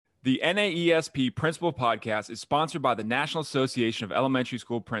The NAESP Principal Podcast is sponsored by the National Association of Elementary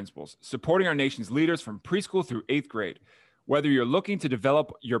School Principals, supporting our nation's leaders from preschool through 8th grade. Whether you're looking to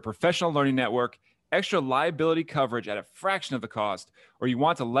develop your professional learning network, extra liability coverage at a fraction of the cost, or you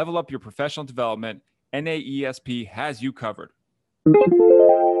want to level up your professional development, NAESP has you covered.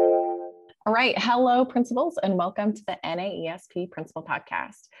 All right. Hello, principals, and welcome to the NAESP Principal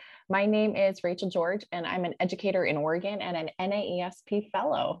Podcast. My name is Rachel George, and I'm an educator in Oregon and an NAESP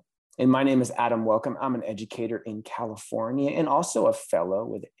fellow. And my name is Adam Welcome. I'm an educator in California and also a fellow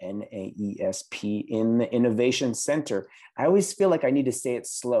with NAESP in the Innovation Center. I always feel like I need to say it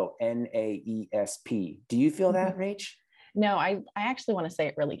slow, NAESP. Do you feel that, Rach? No, I actually want to say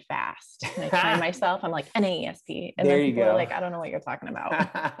it really fast. And I find myself, I'm like NAESP. And there then people you go. are like, I don't know what you're talking about.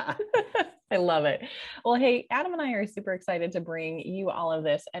 I love it. Well, hey, Adam and I are super excited to bring you all of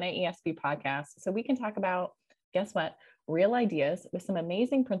this NAESP podcast so we can talk about, guess what? Real ideas with some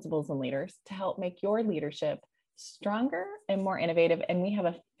amazing principals and leaders to help make your leadership stronger and more innovative. And we have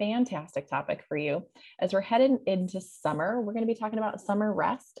a fantastic topic for you. As we're headed into summer, we're going to be talking about summer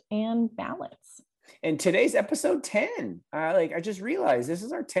rest and balance. And today's episode 10. I just realized this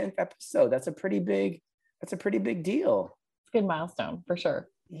is our 10th episode. That's a pretty big deal. It's a good milestone for sure.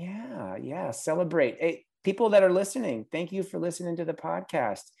 Yeah. Celebrate. Hey, people that are listening, thank you for listening to the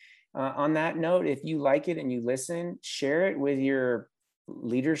podcast. On that note, if you like it and you listen, share it with your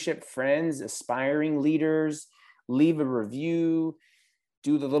leadership friends, aspiring leaders, leave a review,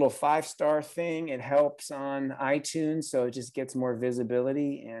 do the little 5-star thing. It helps on iTunes, so it just gets more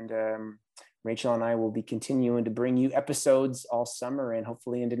visibility. And Rachel and I will be continuing to bring you episodes all summer and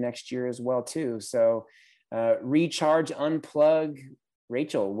hopefully into next year as well too. So recharge, unplug.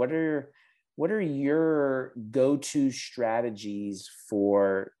 Rachel, what are your go-to strategies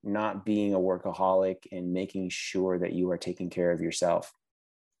for not being a workaholic and making sure that you are taking care of yourself?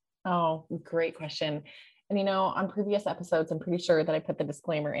 Oh, great question. And, on previous episodes, I'm pretty sure that I put the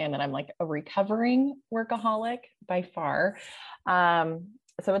disclaimer in that I'm like a recovering workaholic by far.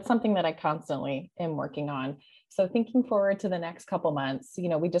 So it's something that I constantly am working on. So thinking forward to the next couple months,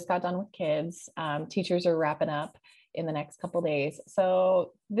 we just got done with kids. Teachers are wrapping up in the next couple days.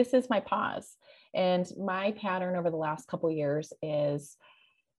 So this is my pause. And my pattern over the last couple of years is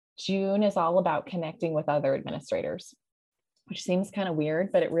June is all about connecting with other administrators, which seems kind of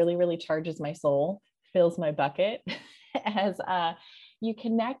weird, but it really, really charges my soul, fills my bucket as you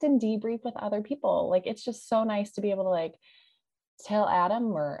connect and debrief with other people. Like, it's just so nice to be able to tell Adam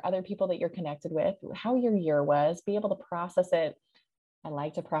or other people that you're connected with how your year was, be able to process it. I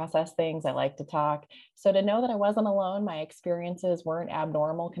like to process things. I like to talk. So to know that I wasn't alone, my experiences weren't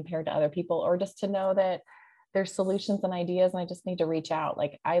abnormal compared to other people, or just to know that there's solutions and ideas and I just need to reach out.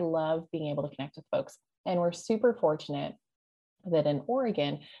 I love being able to connect with folks. And we're super fortunate that in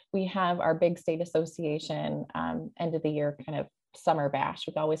Oregon, we have our big state association end of the year kind of summer bash.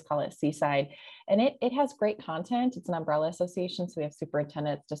 We always call it Seaside. And it has great content. It's an umbrella association. So we have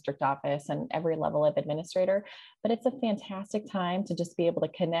superintendents, district office, and every level of administrator. But it's a fantastic time to just be able to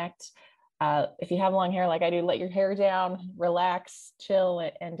connect. If you have long hair like I do, let your hair down, relax, chill,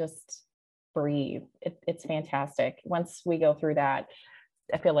 and just breathe. It's fantastic. Once we go through that,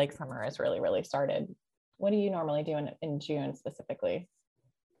 I feel like summer has really, really started. What do you normally do in June specifically?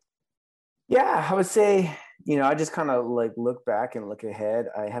 Yeah, I would say, I just kind of look back and look ahead.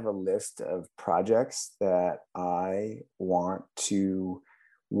 I have a list of projects that I want to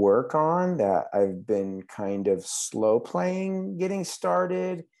work on that I've been kind of slow playing, getting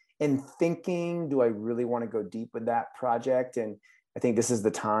started and thinking, do I really want to go deep with that project? And I think this is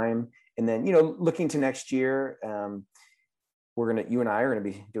the time. And then, looking to next year, you and I are going to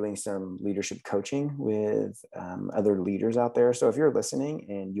be doing some leadership coaching with other leaders out there. So if you're listening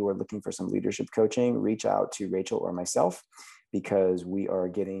and you are looking for some leadership coaching, reach out to Rachel or myself, because we are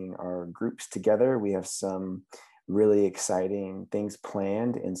getting our groups together. We have some really exciting things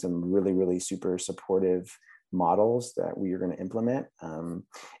planned and some really, really super supportive models that we are going to implement.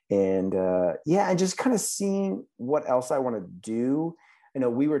 And just kind of seeing what else I want to do.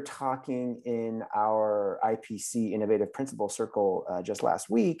 We were talking in our IPC Innovative Principal Circle just last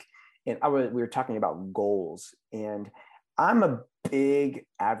week, and we were talking about goals. And I'm a big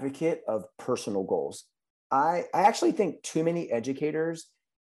advocate of personal goals. I actually think too many educators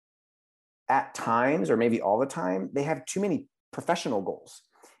at times, or maybe all the time, they have too many professional goals,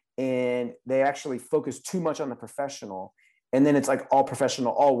 and they actually focus too much on the professional. And then it's like all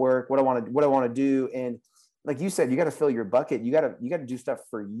professional, all work, what I want to do. And like you said, you got to fill your bucket. You got to do stuff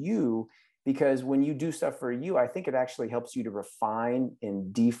for you, because when you do stuff for you, I think it actually helps you to refine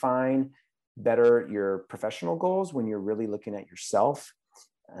and define better your professional goals when you're really looking at yourself.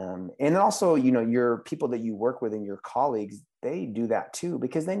 And also, your people that you work with and your colleagues, they do that too,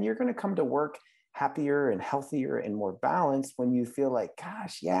 because then you're going to come to work happier and healthier and more balanced when you feel like,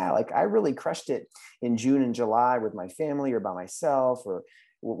 gosh, yeah, like I really crushed it in June and July with my family or by myself or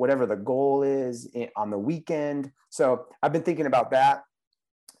whatever the goal is on the weekend. So I've been thinking about that.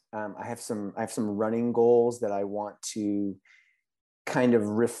 I have some running goals that I want to kind of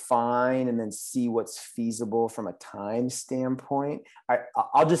refine and then see what's feasible from a time standpoint.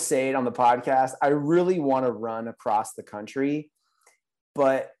 I'll just say it on the podcast. I really want to run across the country,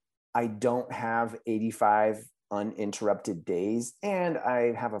 but I don't have 85 uninterrupted days, and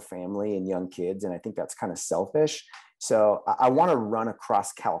I have a family and young kids, and I think that's kind of selfish. So I want to run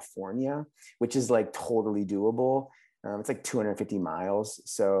across California, which is like totally doable. It's like 250 miles.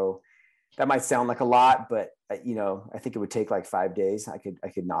 So that might sound like a lot, but I think it would take like 5 days. I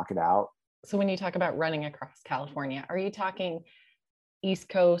could knock it out. So when you talk about running across California, are you talking East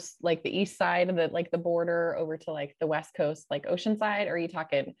Coast, like the east side of the border over to like the West Coast, like Oceanside? Or are you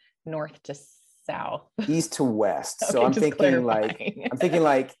talking north to south? East to west. Okay, So I'm thinking clarifying.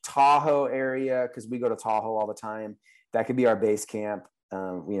 like Tahoe area, because we go to Tahoe all the time. That could be our base camp.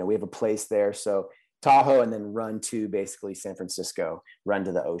 We have a place there. So Tahoe, and then run to basically San Francisco, run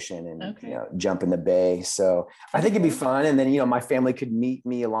to the ocean and jump in the bay. So I think it'd be fun. And then, my family could meet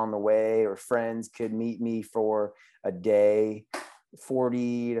me along the way, or friends could meet me for a day.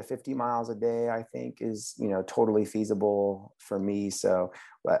 40 to 50 miles a day, I think is, totally feasible for me. So,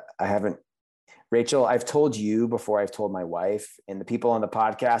 but Rachel, I've told you before, I've told my wife, and the people on the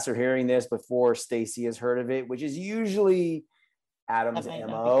podcast are hearing this before Stacy has heard of it, which is usually Adam's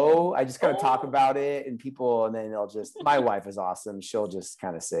MO. I just kind of talk about it and then my wife is awesome. She'll just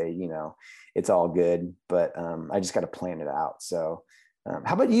kind of say, it's all good, but I just got to plan it out. So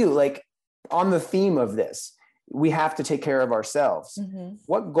how about you? Like, on the theme of this, we have to take care of ourselves. Mm-hmm.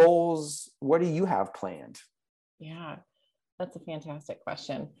 What do you have planned? Yeah, that's a fantastic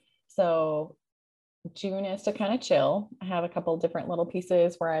question. So June is to kind of chill. I have a couple different little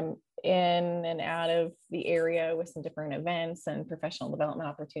pieces where I'm in and out of the area with some different events and professional development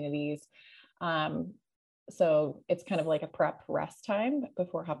opportunities. So it's kind of like a prep rest time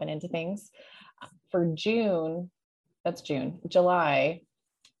before hopping into things. For June, that's June. July,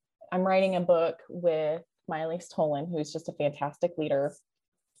 I'm writing a book with Miley Stolen, who's just a fantastic leader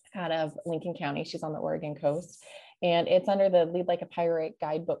out of Lincoln County. She's on the Oregon coast. And it's under the Lead Like a Pirate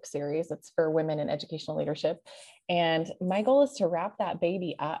guidebook series. It's for women in educational leadership. And my goal is to wrap that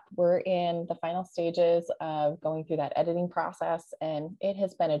baby up. We're in the final stages of going through that editing process, and it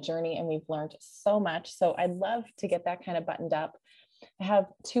has been a journey, and we've learned so much. So I'd love to get that kind of buttoned up. I have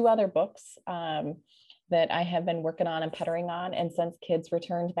 2 other books that I have been working on and puttering on. And since kids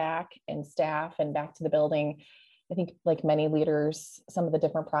returned back and staff and back to the building, I think like many leaders, some of the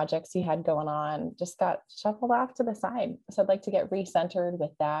different projects you had going on just got shuffled off to the side. So I'd like to get recentered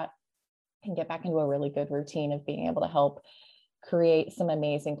with that and get back into a really good routine of being able to help create some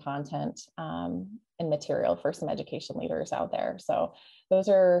amazing content and material for some education leaders out there. So those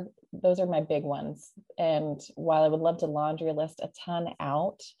are my big ones. And while I would love to laundry list a ton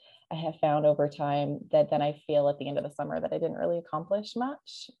out, I have found over time that then I feel at the end of the summer that I didn't really accomplish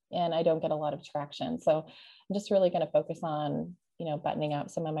much and I don't get a lot of traction. So I'm just really going to focus on, buttoning up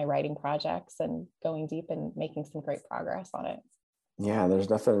some of my writing projects and going deep and making some great progress on it. Yeah, there's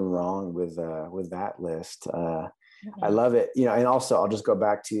nothing wrong with that list. I love it. And also I'll just go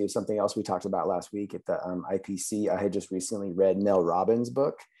back to something else we talked about last week at the IPC. I had just recently read Mel Robbins'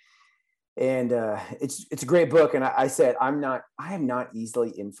 book. And it's a great book. And I said, I am not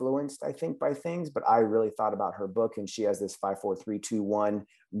easily influenced, I think, by things, but I really thought about her book, and she has this 5, 4, 3, 2, 1,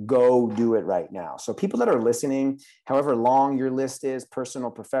 go do it right now. So people that are listening, however long your list is,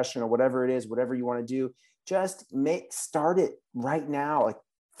 personal, professional, whatever it is, whatever you want to do, just start it right now. Like,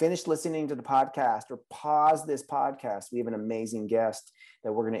 finish listening to the podcast or pause this podcast. We have an amazing guest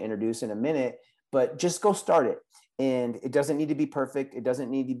that we're going to introduce in a minute, but just go start it. And it doesn't need to be perfect. It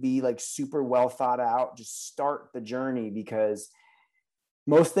doesn't need to be like super well thought out. Just start the journey, because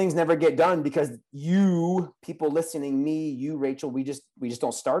most things never get done because you, people listening, me, you, Rachel, we just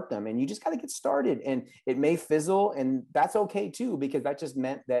don't start them. And you just got to get started, and it may fizzle, and that's okay too, because that just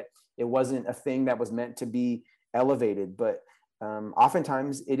meant that it wasn't a thing that was meant to be elevated. But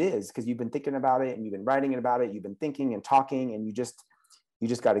oftentimes it is, because you've been thinking about it and you've been writing about it. You've been thinking and talking, and you just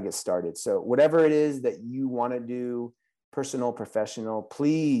got to get started. So whatever it is that you want to do, personal, professional,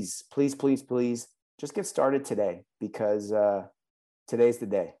 please, please, please, please just get started today, because today's the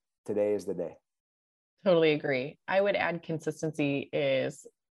day. Today is the day. Totally agree. I would add consistency is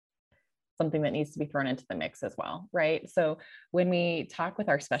something that needs to be thrown into the mix as well, right? So when we talk with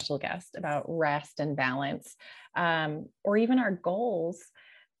our special guest about rest and balance, or even our goals,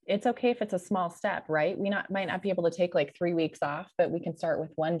 it's okay if it's a small step, right? Might not be able to take like 3 weeks off, but we can start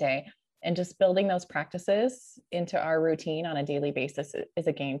with one day, and just building those practices into our routine on a daily basis is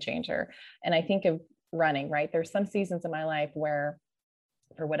a game changer. And I think of running, right? There's some seasons in my life where,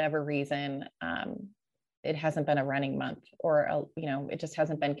 for whatever reason, it hasn't been a running month, or, it just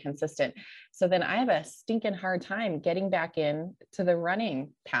hasn't been consistent. So then I have a stinking hard time getting back in to the running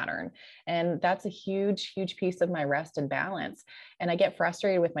pattern. And that's a huge, huge piece of my rest and balance. And I get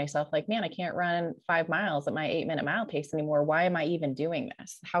frustrated with myself, like, man, I can't run 5 miles at my 8-minute mile pace anymore. Why am I even doing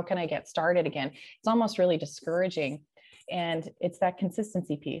this? How can I get started again? It's almost really discouraging. And it's that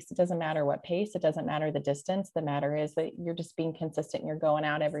consistency piece. It doesn't matter what pace, it doesn't matter the distance. The matter is that you're just being consistent and you're going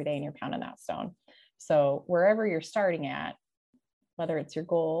out every day and you're pounding that stone. So wherever you're starting at, whether it's your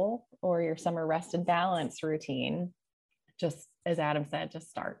goal or your summer rest and balance routine, just as Adam said, just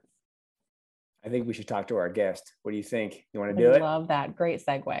start. I think we should talk to our guest. What do you think? You want to do it? I love that. Great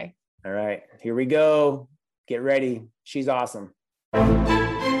segue. All right, here we go. Get ready. She's awesome.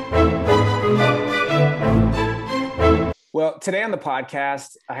 Well, today on the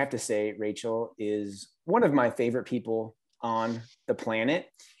podcast, I have to say, Rachel is one of my favorite people on the planet.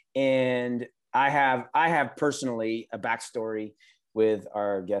 And I have personally a backstory with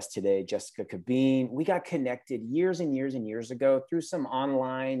our guest today, Jessica Cabine. We got connected years and years and years ago through some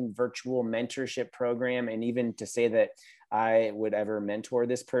online virtual mentorship program. And even to say that I would ever mentor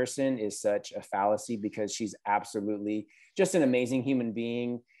this person is such a fallacy, because she's absolutely just an amazing human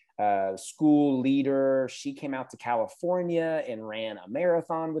being, school leader. She came out to California and ran a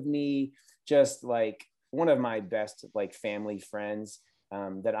marathon with me, just like one of my best like family friends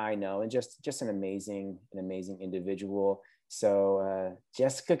that I know, and just an amazing individual. So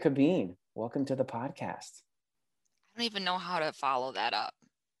Jessica Cabine, welcome to the podcast. I don't even know how to follow that up.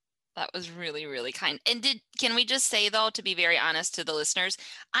 That was really, really kind. And can we just say, though, to be very honest to the listeners,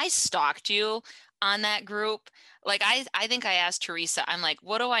 I stalked you on that group. Like, I think I asked Teresa, I'm like,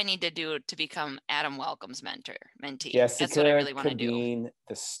 what do I need to do to become Adam Welcome's mentee? Jessica That's what I really want to Cabine, do.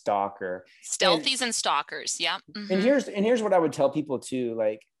 the stalker. Stealthies and stalkers. Yeah. Mm-hmm. And here's what I would tell people too,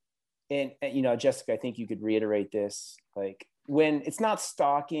 like, and Jessica, I think you could reiterate this, like, when it's not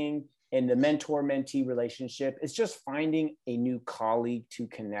stalking and the mentor-mentee relationship, it's just finding a new colleague to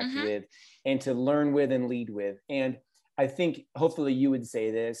connect with and to learn with and lead with. And I think hopefully you would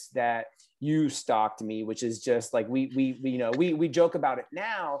say this, that you stalked me, which is just like, we joke about it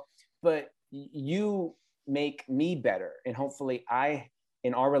now, but you make me better. And hopefully I,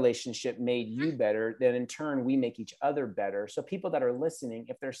 in our relationship, made you better. Then in turn, we make each other better. So people that are listening,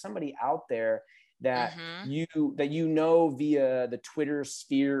 if there's somebody out there that you via the Twitter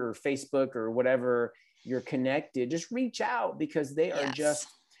sphere or Facebook or whatever you're connected, just reach out, because they are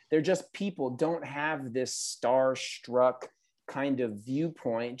they're just people. Don't have this starstruck kind of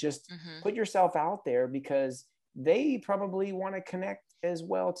viewpoint. Just put yourself out there, because they probably want to connect as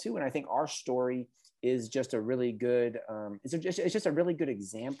well too. And I think our story is just a really good, it's just a really good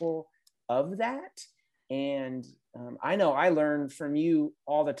example of that. And I know I learn from you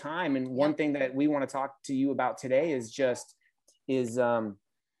all the time. And one thing that we want to talk to you about today is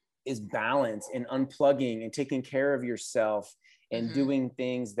balance and unplugging and taking care of yourself and doing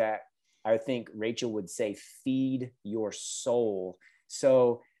things that I think Rachel would say feed your soul.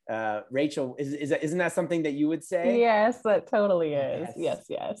 So Rachel, isn't that something that you would say? Yes, that totally is. Yes.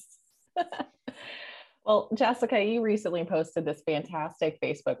 Well, Jessica, you recently posted this fantastic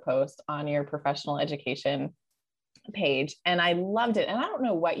Facebook post on your professional education page, and I loved it. And I don't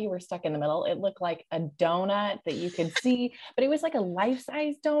know what you were stuck in the middle. It looked like a donut that you could see, but it was like a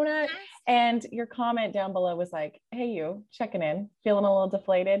life-size donut. And your comment down below was like, hey, you checking in, feeling a little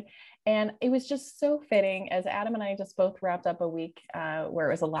deflated. And it was just so fitting, as Adam and I just both wrapped up a week where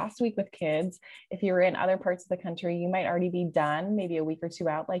it was a last week with kids. If you were in other parts of the country, you might already be done, maybe a week or two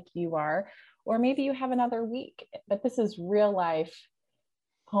out like you are, or maybe you have another week, but this is real life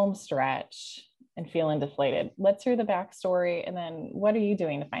home stretch and feeling deflated. Let's hear the backstory. And then what are you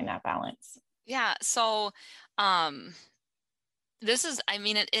doing to find that balance? Yeah. So, this is, I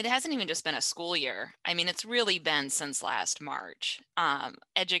mean, it hasn't even just been a school year. I mean, it's really been since last March.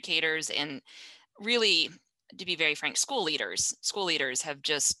 Educators and really, to be very frank, school leaders have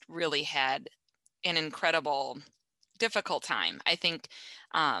just really had an incredible, difficult time. I think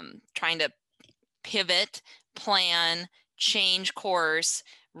trying to pivot, plan, change course,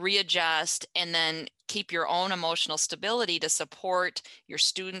 readjust, and then keep your own emotional stability to support your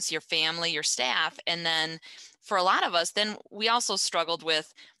students, your family, your staff. And then for a lot of us, then we also struggled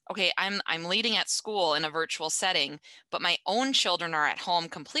with okay, I'm leading at school in a virtual setting, but my own children are at home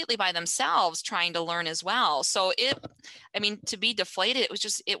completely by themselves trying to learn as well. So I mean, to be deflated,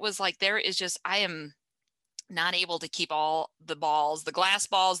 it was like, I am not able to keep all the balls, the glass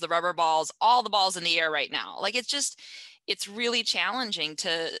balls, the rubber balls, all the balls in the air right now. Like, it's really challenging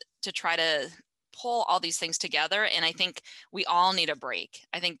to try to pull all these things together. And I think we all need a break.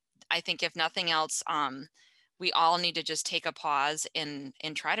 I think if nothing else, we all need to just take a pause and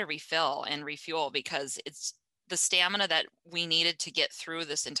try to refill and refuel, because it's the stamina that we needed to get through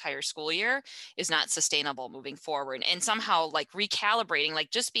this entire school year is not sustainable moving forward. And somehow, like, recalibrating,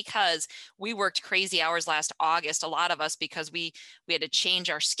 like, just because we worked crazy hours last August, a lot of us, because we had to change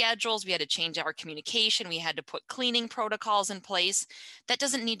our schedules, we had to change our communication, we had to put cleaning protocols in place. That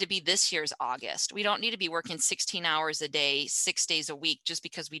doesn't need to be this year's August. We don't need to be working 16 hours a day, 6 days a week, just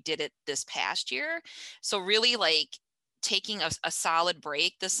because we did it this past year. So really, like, taking a solid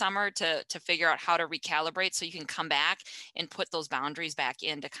break this summer to figure out how to recalibrate, so you can come back and put those boundaries back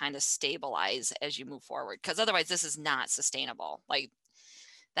in to kind of stabilize as you move forward. Because otherwise, this is not sustainable. Like,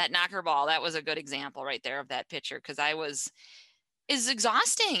 that knocker ball, that was a good example right there of that picture, because is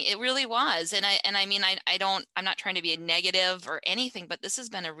exhausting. It really was. And I mean, I'm not trying to be a negative or anything, but this has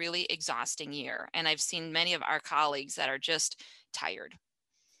been a really exhausting year. And I've seen many of our colleagues that are just tired.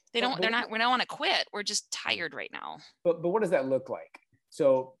 We don't want to quit. We're just tired right now. But what does that look like?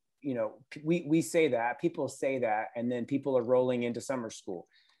 So, we say that, people say that, and then people are rolling into summer school,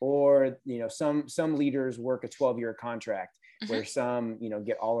 or, some leaders work a 12-year contract where some,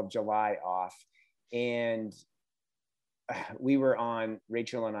 get all of July off. And we were on,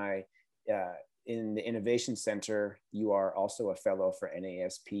 Rachel and I, in the Innovation Center. You are also a fellow for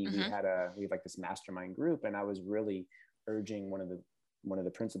NASP. We have like this mastermind group, and I was really urging one of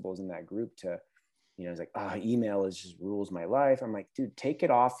the principals in that group to, it's like, email is just rules my life. I'm like, dude, take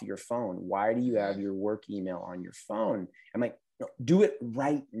it off your phone. Why do you have your work email on your phone? I'm like, no, do it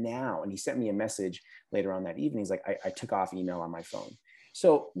right now. And he sent me a message later on that evening. He's like, I took off email on my phone.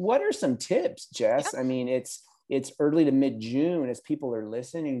 So what are some tips, Jess? Yep. I mean, it's early to mid-June as people are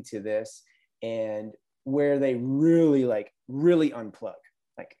listening to this, and where they really unplug.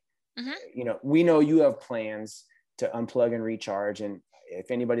 Like, we know you have plans to unplug and recharge. And if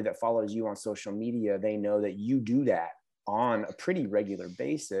anybody that follows you on social media, they know that you do that on a pretty regular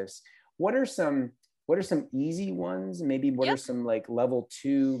basis. What are some easy ones? Maybe what are some like level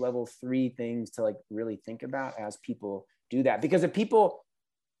 2, level 3 things to like really think about as people do that? Because if people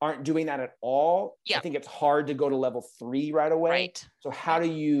aren't doing that at all, I think it's hard to go to level 3 right away. Right. So how do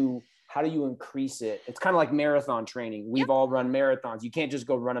you increase it? It's kind of like marathon training. We've all run marathons. You can't just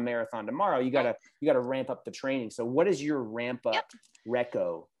go run a marathon tomorrow. You gotta ramp up the training. So what is your ramp up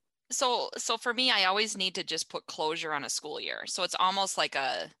reco? So for me, I always need to just put closure on a school year. So it's almost like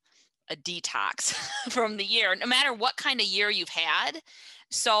a detox from the year, no matter what kind of year you've had.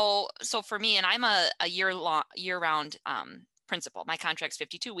 So for me, and I'm a year-round principal. My contract's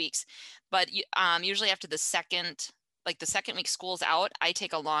 52 weeks, but usually after the second week school's out, I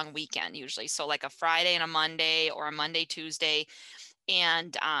take a long weekend usually. So like a Friday and a Monday, or a Monday, Tuesday,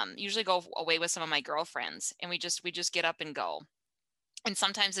 and usually go away with some of my girlfriends, and we just get up and go. And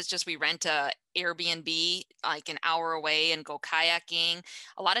sometimes it's just we rent a Airbnb like an hour away and go kayaking.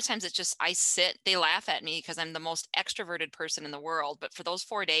 A lot of times it's just they laugh at me because I'm the most extroverted person in the world. But for those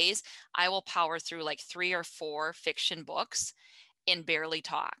 4 days, I will power through like 3 or 4 fiction books and barely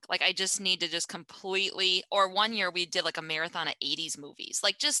talk. Like, I just need to just completely, or one year we did like a marathon of 80s movies,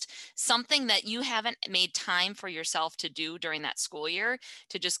 like just something that you haven't made time for yourself to do during that school year,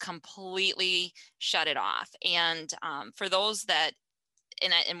 to just completely shut it off. And for those that,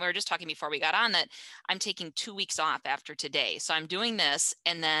 and we were just talking before we got on that I'm taking 2 weeks off after today. So I'm doing this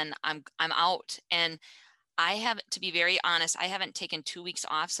and then I'm out. And I haven't, to be very honest, I haven't taken 2 weeks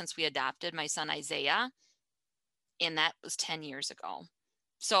off since we adopted my son Isaiah. And that was 10 years ago.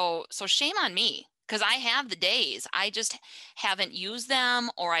 So shame on me, because I have the days. I just haven't used them,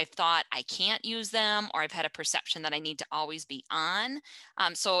 or I've thought I can't use them, or I've had a perception that I need to always be on.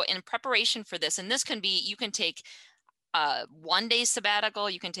 So in preparation for this, and this can be, you can take 1 day sabbatical,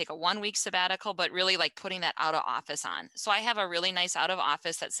 you can take a 1 week sabbatical, but really like putting that out of office on. So I have a really nice out of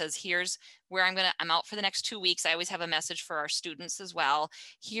office that says, here's where I'm out for the next 2 weeks. I always have a message for our students as well.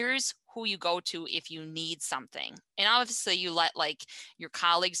 Here's who you go to if you need something. And obviously you let like your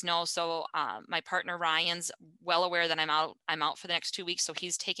colleagues know. So my partner Ryan's well aware that I'm out for the next 2 weeks. So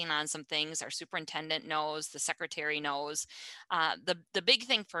he's taking on some things. Our superintendent knows, the secretary knows. The big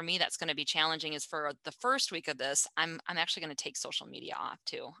thing for me that's going to be challenging is for the first week of this, I'm actually going to take social media off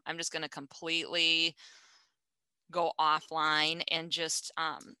too. I'm just going to completely go offline and just,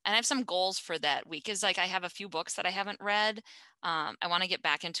 and I have some goals for that week. Is like, I have a few books that I haven't read. I want to get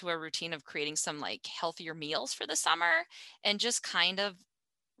back into a routine of creating some like healthier meals for the summer and just kind of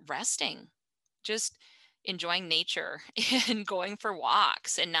resting, just enjoying nature and going for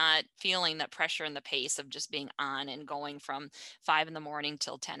walks and not feeling that pressure and the pace of just being on and going from 5 in the morning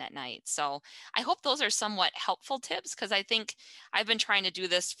till 10 at night. So I hope those are somewhat helpful tips, because I think I've been trying to do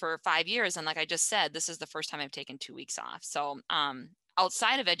this for 5 years. And like I just said, this is the first time I've taken 2 weeks off. So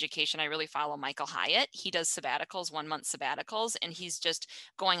outside of education, I really follow Michael Hyatt. He does sabbaticals, 1 month sabbaticals, and he's just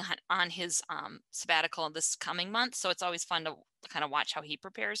going on his sabbatical this coming month. So it's always fun to kind of watch how he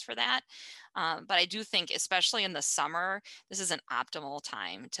prepares for that. But I do think, especially in the summer, this is an optimal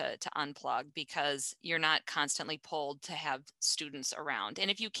time to unplug, because you're not constantly pulled to have students around.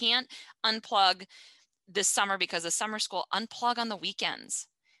 And if you can't unplug this summer because of summer school, unplug on the weekends.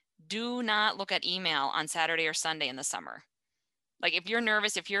 Do not look at email on Saturday or Sunday in the summer. Like if you're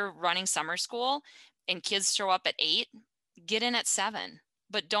nervous, if you're running summer school and kids show up at 8, get in at 7.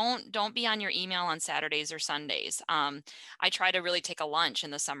 But don't be on your email on Saturdays or Sundays. I try to really take a lunch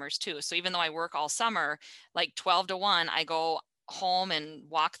in the summers too. So even though I work all summer, like 12 to 1, I go home and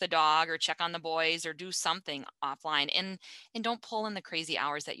walk the dog or check on the boys or do something offline, and don't pull in the crazy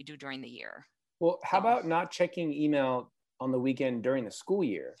hours that you do during the year. Well, how about not checking email on the weekend during the school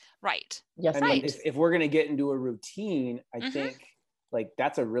year? Right. Yes, I mean, right. if we're going to get into a routine, I think like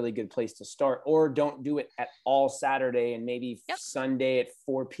that's a really good place to start. Or don't do it at all Saturday and maybe Sunday at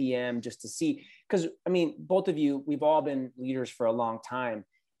 4 p.m. just to see. Because I mean, both of you, we've all been leaders for a long time.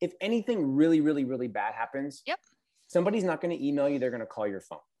 If anything really, really, really bad happens, somebody's not going to email you. They're going to call your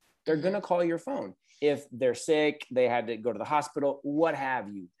phone. They're going to call your phone. If they're sick, they had to go to the hospital, what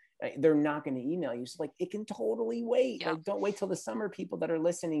have you. They're not going to email you. So like, it can totally wait. Like, don't wait till the summer. People that are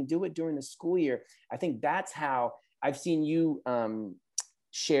listening, do it during the school year. I think that's how I've seen you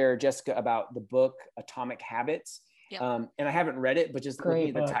share, Jessica, about the book Atomic Habits. And I haven't read it, but just looking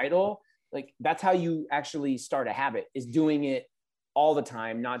at the title, like that's how you actually start a habit, is doing it all the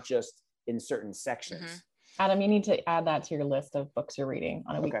time, not just in certain sections. Adam, you need to add that to your list of books you're reading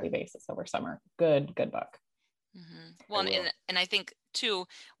on a weekly basis over summer. Good book. Well, and I think too,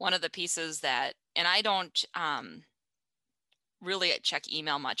 one of the pieces that, and I don't really check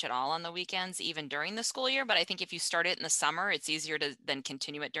email much at all on the weekends, even during the school year. But I think if you start it in the summer, it's easier to then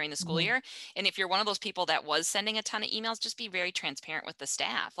continue it during the school year. And if you're one of those people that was sending a ton of emails, just be very transparent with the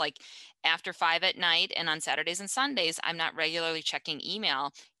staff. Like after 5 at night and on Saturdays and Sundays, I'm not regularly checking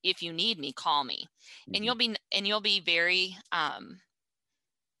email. If you need me, call me. And you'll be very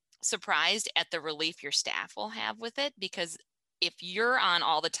surprised at the relief your staff will have with it, because if you're on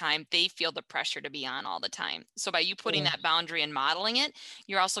all the time, they feel the pressure to be on all the time. So by you putting that boundary and modeling it,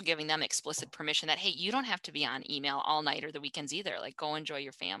 you're also giving them explicit permission that, hey, you don't have to be on email all night or the weekends either. Like, go enjoy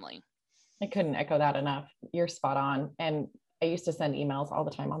your family. I couldn't echo that enough. You're spot on. And I used to send emails all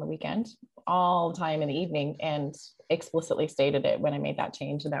the time on the weekend, all the time in the evening, and explicitly stated it when I made that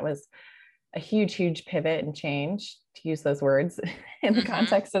change. And that was a huge pivot and change, to use those words in the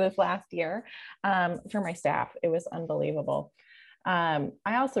context of this last year, for my staff. It was unbelievable. I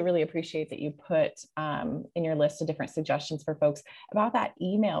also really appreciate that you put in your list of different suggestions for folks about that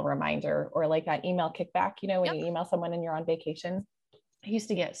email reminder, or like that email kickback, you know, when you email someone and you're on vacation. I used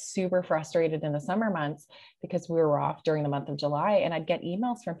to get super frustrated in the summer months because we were off during the month of July, and I'd get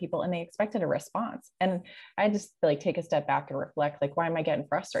emails from people and they expected a response. And I just like take a step back and reflect, like, why am I getting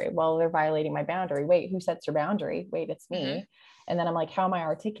frustrated? Well, they're violating my boundary. Wait, who sets your boundary? Wait, it's me. And then I'm like, how am I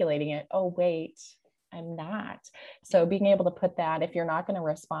articulating it? Oh, wait, I'm not. So being able to put that, if you're not going to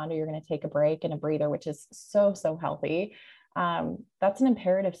respond or you're going to take a break and a breather, which is so healthy, that's an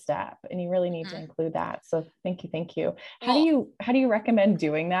imperative step, and you really need to include that. So thank you. How do you recommend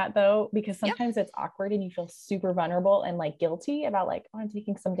doing that though? Because sometimes it's awkward and you feel super vulnerable and like guilty about like, oh, I'm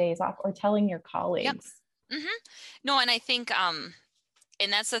taking some days off, or telling your colleagues. No, and I think,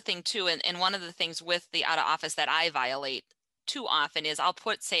 and that's the thing too. And one of the things with the out of office that I violate too often is I'll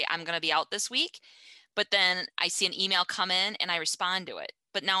say, I'm going to be out this week, but then I see an email come in and I respond to it.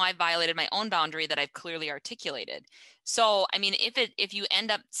 But now I've violated my own boundary that I've clearly articulated. So, I mean, if you end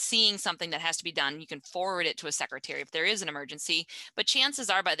up seeing something that has to be done, you can forward it to a secretary if there is an emergency. But chances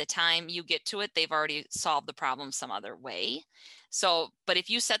are by the time you get to it, they've already solved the problem some other way. So, but if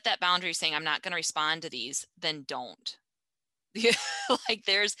you set that boundary saying, I'm not going to respond to these, then don't. Like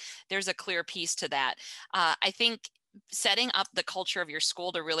there's a clear piece to that. I think setting up the culture of your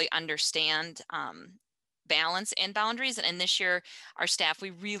school to really understand balance and boundaries. And this year, our staff,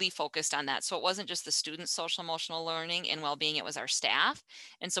 we really focused on that. So it wasn't just the students' social emotional learning and well-being, it was our staff.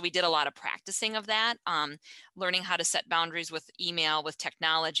 And so we did a lot of practicing of that, learning how to set boundaries with email, with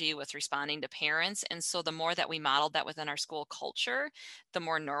technology, with responding to parents. And so the more that we modeled that within our school culture, the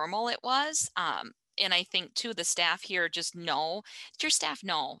more normal it was. And I think too, the staff here just know, your staff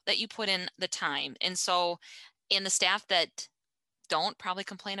know that you put in the time. And so, and the staff that don't probably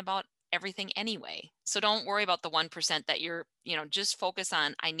complain about everything anyway. So don't worry about the 1% that you're, just focus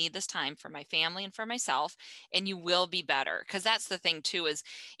on, I need this time for my family and for myself, and you will be better. Because that's the thing too, is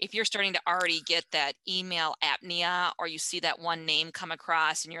if you're starting to already get that email apnea, or you see that one name come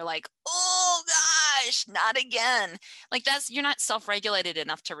across and you're like, oh gosh, not again. Like you're not self-regulated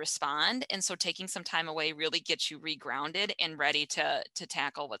enough to respond. And so taking some time away really gets you regrounded and ready to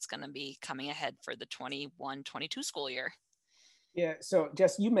tackle what's going to be coming ahead for the 21-22 school year. Yeah. So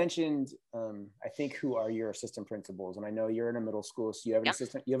Jess, you mentioned, I think, who are your assistant principals? And I know you're in a middle school, so you have an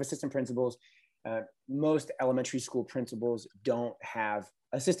assistant, you have assistant principals. Most elementary school principals don't have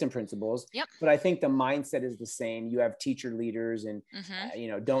assistant principals, but I think the mindset is the same. You have teacher leaders and,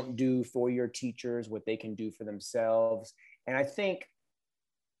 don't do for your teachers what they can do for themselves. And I think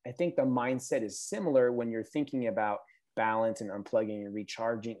the mindset is similar when you're thinking about balance and unplugging and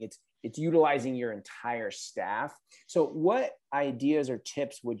recharging. It's utilizing your entire staff. So what ideas or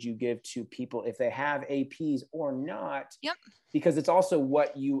tips would you give to people if they have APs or not? Because it's also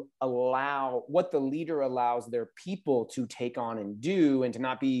what the leader allows their people to take on and do, and to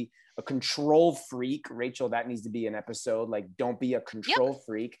not be a control freak. Rachel, that needs to be an episode. Like, don't be a control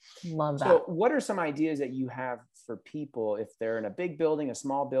freak. Love that. So what are some ideas that you have for people if they're in a big building, a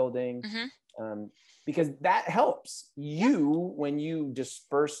small building? Because that helps you when you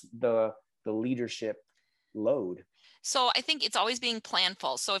disperse the leadership load. So I think it's always being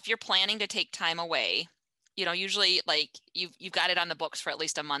planful. So if you're planning to take time away, usually like you've got it on the books for at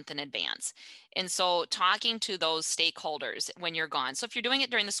least a month in advance. And so talking to those stakeholders when you're gone. So if you're doing it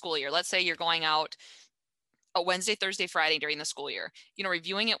during the school year, let's say you're going out a Wednesday, Thursday, Friday during the school year,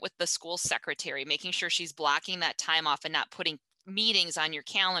 reviewing it with the school secretary, making sure she's blocking that time off and not putting meetings on your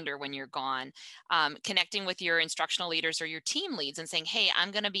calendar when you're gone, connecting with your instructional leaders or your team leads and saying, hey,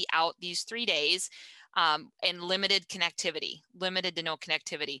 I'm going to be out these 3 days. And limited to no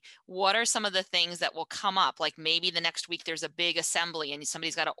connectivity. What are some of the things that will come up? Like maybe the next week there's a big assembly and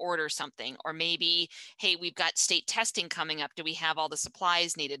somebody's got to order something, or maybe, hey, we've got state testing coming up. Do we have all the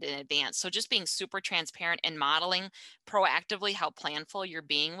supplies needed in advance? So just being super transparent and modeling proactively how planful you're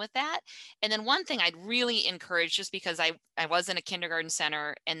being with that. And then one thing I'd really encourage, just because I was in a kindergarten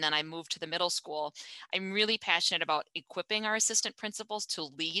center and then I moved to the middle school, I'm really passionate about equipping our assistant principals to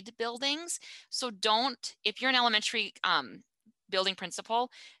lead buildings. So if you're an elementary building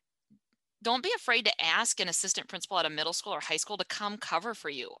principal, don't be afraid to ask an assistant principal at a middle school or high school to come cover for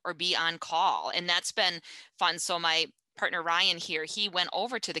you or be on call. And that's been fun. So my partner Ryan here, he went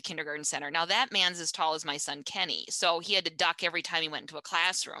over to the kindergarten center. Now that man's as tall as my son Kenny, so he had to duck every time he went into a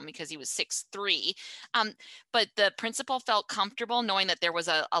classroom because he was 6'3". But the principal felt comfortable knowing that there was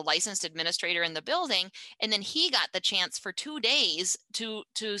a licensed administrator in the building, and then he got the chance for 2 days to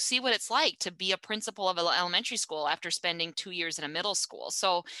see what it's like to be a principal of an elementary school after spending 2 years in a middle school.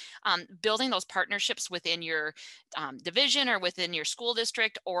 So building those partnerships within your division or within your school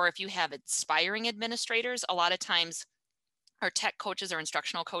district, or if you have aspiring administrators, a lot of times our tech coaches or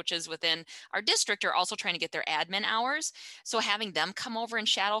instructional coaches within our district are also trying to get their admin hours. So having them come over and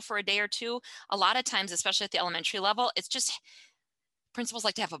shadow for a day or two, a lot of times, especially at the elementary level, it's just principals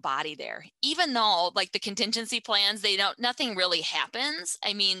like to have a body there, even though like the contingency plans, nothing really happens.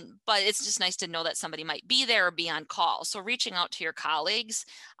 I mean, but it's just nice to know that somebody might be there or be on call. So reaching out to your colleagues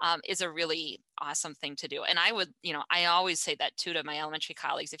is a really awesome thing to do. And I would, I always say that too to my elementary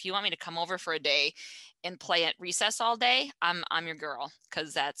colleagues. If you want me to come over for a day and play at recess all day, I'm your girl,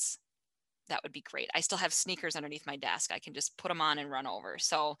 because that would be great. I still have sneakers underneath my desk. I can just put them on and run over.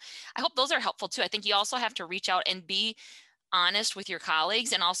 So I hope those are helpful too. I think you also have to reach out and be honest with your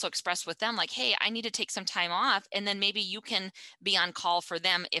colleagues and also express with them like, hey, I need to take some time off. And then maybe you can be on call for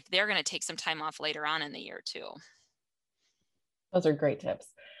them if they're going to take some time off later on in the year too. Those are great tips.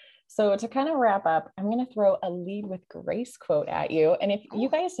 So to kind of wrap up, I'm going to throw a Lead with Grace quote at you. And if you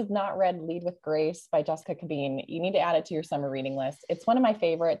guys have not read Lead with Grace by Jessica Cabine, you need to add it to your summer reading list. It's one of my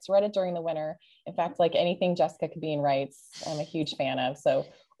favorites. Read it during the winter. In fact, like anything Jessica Cabine writes, I'm a huge fan of. So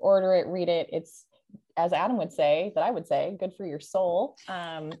order it, read it. It's, as Adam would say, that I would say, good for your soul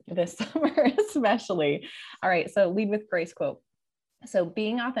this summer especially. All right. So Lead with Grace quote. So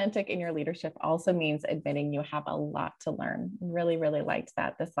being authentic in your leadership also means admitting you have a lot to learn. Really, really liked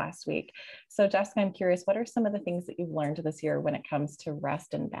that this last week. So Jessica, I'm curious, what are some of the things that you've learned this year when it comes to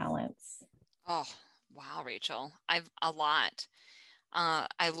rest and balance? Oh, wow, Rachel. I've a lot.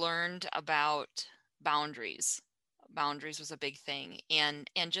 I learned about boundaries. Boundaries was a big thing, and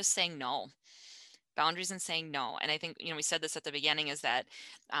just saying no. Boundaries and saying no. And I think, we said this at the beginning, is that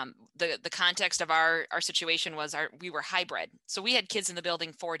the context of our situation was we were hybrid. So we had kids in the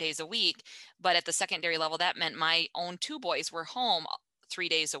building 4 days a week, but at the secondary level, that meant my own 2 boys were home 3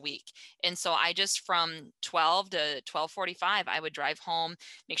 days a week. And so I just, from 12 to 12:45, I would drive home,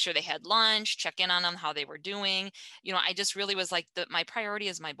 make sure they had lunch, check in on them, how they were doing. I just really was like, my priority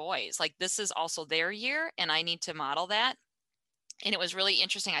is my boys. Like, this is also their year, and I need to model that. And it was really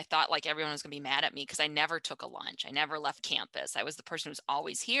interesting. I thought like everyone was going to be mad at me because I never took a lunch. I never left campus. I was the person who's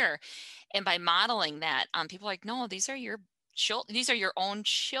always here. And by modeling that, people are like, no, these are your children. These are your own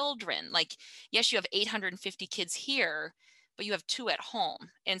children. Like, yes, you have 850 kids here, but you have 2 at home.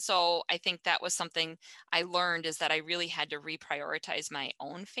 And so I think that was something I learned, is that I really had to reprioritize my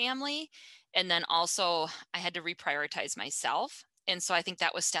own family. And then also I had to reprioritize myself. And so I think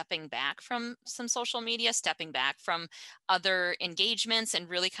that was stepping back from some social media, stepping back from other engagements, and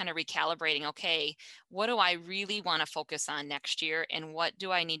really kind of recalibrating, okay, what do I really want to focus on next year? And what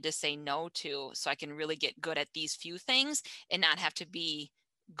do I need to say no to, so I can really get good at these few things and not have to be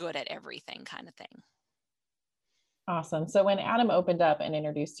good at everything, kind of thing. Awesome. So when Adam opened up and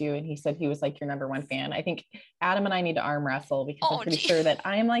introduced you and he said he was like your number one fan, I think Adam and I need to arm wrestle, because I'm pretty sure that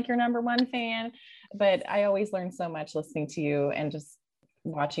I am like your number one fan. But I always learn so much listening to you and just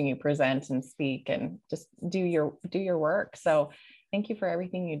watching you present and speak and just do your work. So thank you for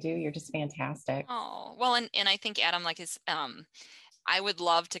everything you do. You're just fantastic. Oh, well, and I think Adam, like, is I would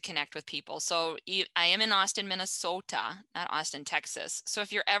love to connect with people. So I am in Austin, Minnesota, not Austin, Texas. So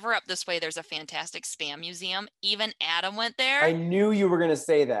if you're ever up this way, there's a fantastic spam museum. Even Adam went there. I knew you were going to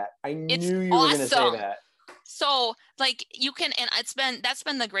say that. Were going to say that. So like, you can, and that's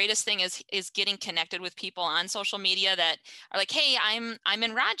been the greatest thing, is getting connected with people on social media that are like, hey, I'm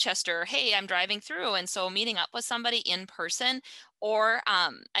in Rochester. Hey, I'm driving through. And so meeting up with somebody in person, or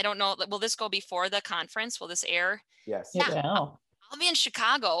I don't know, will this go before the conference? Will this air? Yes. Yeah. I'll be in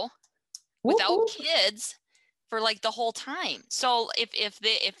Chicago without kids for like the whole time. So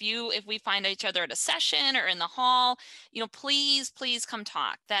if we find each other at a session or in the hall, please come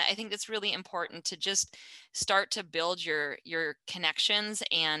talk. That, I think that's really important, to just start to build your connections.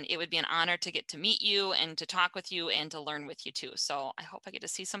 And it would be an honor to get to meet you and to talk with you and to learn with you too. So I hope I get to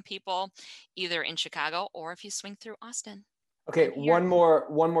see some people either in Chicago, or if you swing through Austin. Okay, one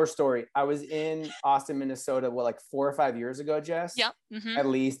more story. I was in Austin, Minnesota, like 4 or 5 years ago, Jess? Yep. Mm-hmm. At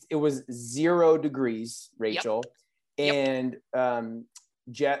least. It was 0 degrees, Rachel. Yep. And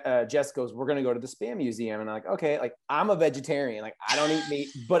Jess goes, we're going to go to the Spam Museum. And I'm like, okay, like, I'm a vegetarian. Like, I don't eat meat,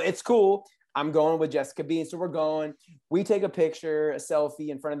 but it's cool. I'm going with Jessica Bean. So we're going. We take a picture, a selfie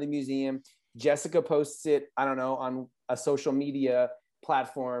in front of the museum. Jessica posts it, I don't know, on a social media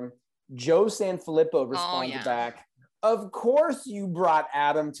platform. Joe Sanfilippo responded back, of course you brought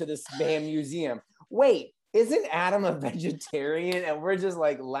Adam to the Spam Museum. Wait, isn't Adam a vegetarian? And we're just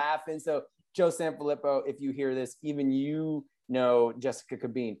like laughing. So Joe Sanfilippo, if you hear this, even you know Jessica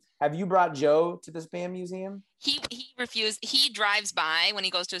Cabine. Have you brought Joe to the Spam Museum? He refused. He drives by when he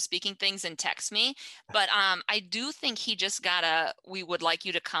goes to speaking things and texts me. But I do think he just got we would like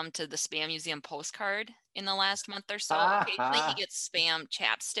you to come to the Spam Museum postcard in the last month or so. Occasionally he gets Spam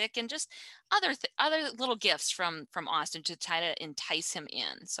chapstick and just other little gifts from Austin to try to entice him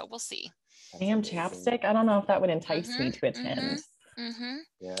in. So we'll see. Spam chapstick? I don't know if that would entice me to attend. Mm-hmm.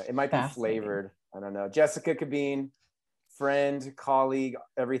 Yeah, it might be flavored. I don't know. Jessica Cabine, friend, colleague,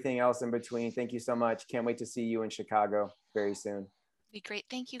 everything else in between. Thank you so much. Can't wait to see you in Chicago very soon. Be great.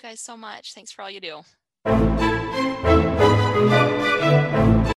 Thank you guys so much. Thanks for all you do.